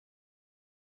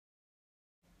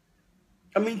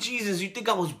I mean, Jesus, you think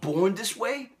I was born this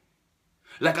way?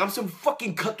 Like I'm some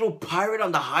fucking cutthroat pirate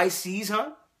on the high seas,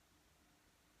 huh?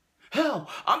 Hell,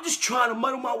 I'm just trying to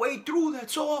muddle my way through,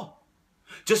 that's all.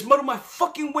 Just muddle my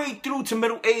fucking way through to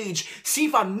middle age. See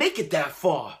if I make it that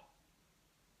far.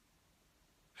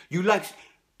 You like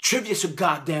trivia so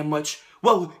goddamn much?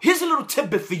 Well, here's a little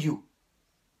tidbit for you.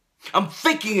 I'm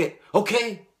faking it,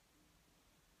 okay?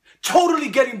 Totally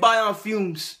getting by on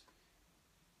fumes.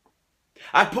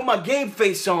 I put my game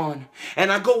face on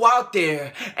and I go out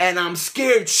there and I'm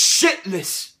scared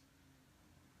shitless.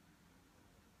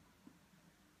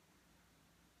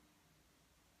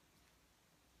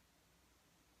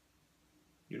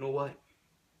 You know what?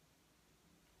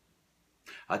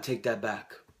 I take that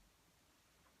back.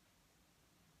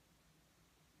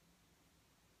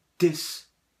 This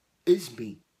is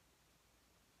me.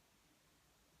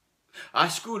 I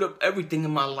screwed up everything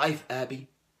in my life, Abby.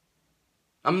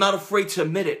 I'm not afraid to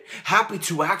admit it. Happy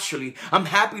to, actually. I'm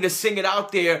happy to sing it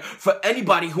out there for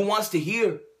anybody who wants to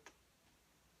hear.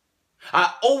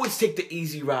 I always take the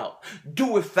easy route.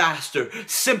 Do it faster,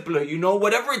 simpler, you know,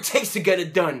 whatever it takes to get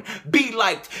it done. Be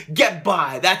liked, get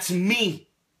by, that's me.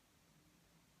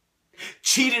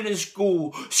 Cheated in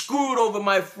school, screwed over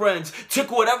my friends, took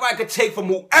whatever I could take from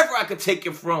whoever I could take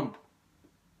it from.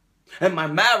 And my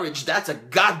marriage, that's a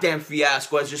goddamn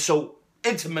fiasco, as you're so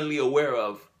intimately aware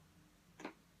of.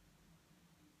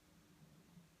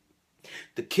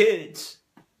 The kids,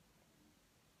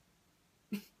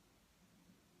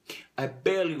 I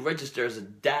barely register as a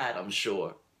dad, I'm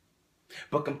sure.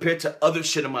 But compared to other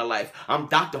shit in my life, I'm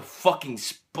Dr. fucking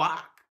Spock.